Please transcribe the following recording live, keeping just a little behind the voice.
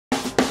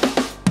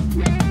Whoa,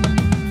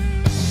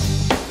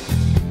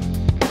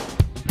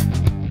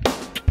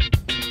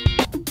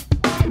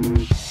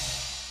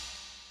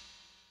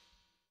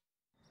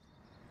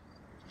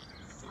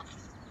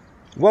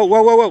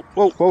 whoa, whoa, whoa,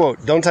 whoa, whoa, whoa.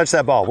 Don't touch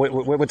that ball.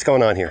 What's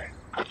going on here?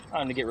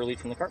 Trying to get relief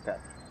from the cart path.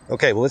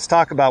 Okay, well, let's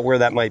talk about where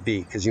that might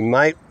be, because you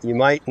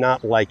might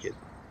not like it.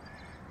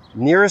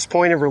 Nearest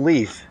point of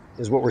relief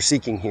is what we're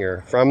seeking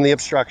here from the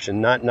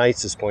obstruction, not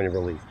nicest point of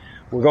relief.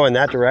 We're going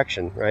that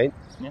direction, right?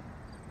 Yeah.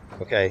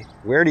 Okay,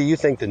 where do you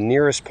think the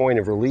nearest point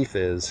of relief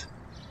is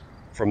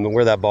from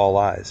where that ball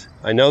lies?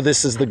 I know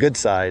this is the good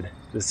side.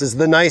 This is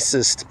the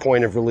nicest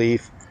point of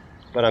relief,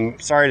 but I'm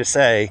sorry to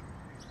say,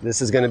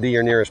 this is going to be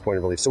your nearest point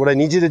of relief. So what I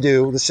need you to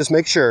do, let's just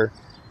make sure,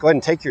 go ahead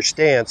and take your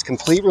stance,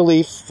 complete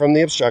relief from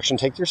the obstruction,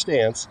 take your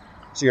stance,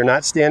 so you're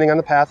not standing on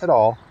the path at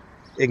all.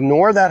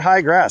 Ignore that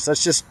high grass,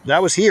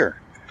 that was here.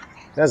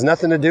 That has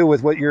nothing to do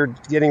with what you're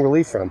getting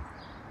relief from.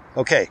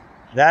 Okay,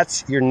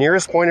 that's your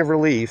nearest point of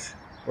relief,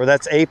 or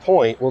that's a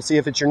point. We'll see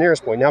if it's your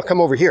nearest point. Now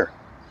come over here.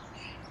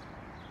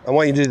 I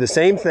want you to do the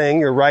same thing,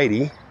 you're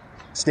righty,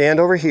 stand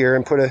over here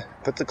and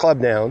put the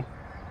club down.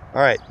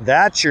 All right,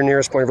 that's your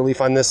nearest point of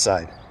relief on this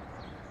side.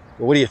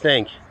 Well, what do you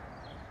think?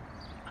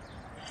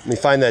 Let me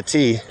find that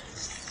tee.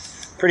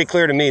 Pretty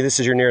clear to me, this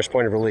is your nearest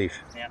point of relief.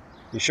 Yeah.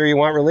 You sure you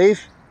want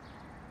relief?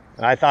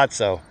 I thought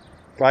so.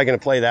 Probably going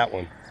to play that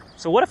one.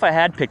 So what if I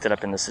had picked it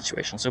up in this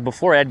situation? So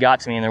before Ed got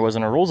to me and there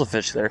wasn't a rules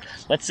official there,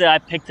 let's say I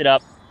picked it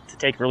up to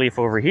take relief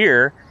over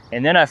here,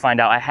 and then I find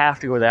out I have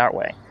to go that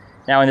way.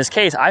 Now in this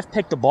case, I've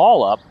picked the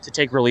ball up to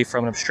take relief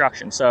from an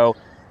obstruction. So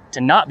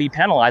to not be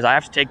penalized,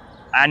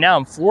 now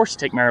I'm forced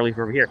to take my relief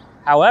over here.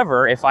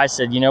 However, if I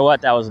said, you know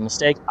what, that was a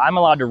mistake, I'm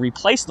allowed to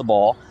replace the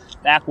ball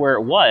back where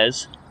it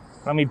was.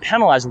 I'm going to be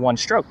penalized one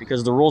stroke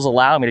because the rules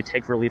allow me to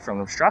take relief from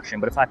an obstruction.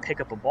 But if I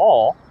pick up a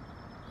ball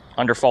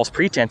under false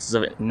pretenses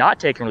of it not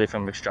taking relief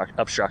from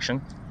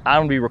obstruction, I'm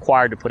going to be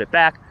required to put it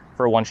back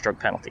for a one stroke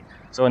penalty.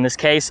 So in this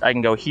case, I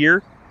can go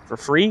here for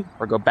free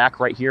or go back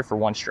right here for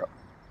one stroke.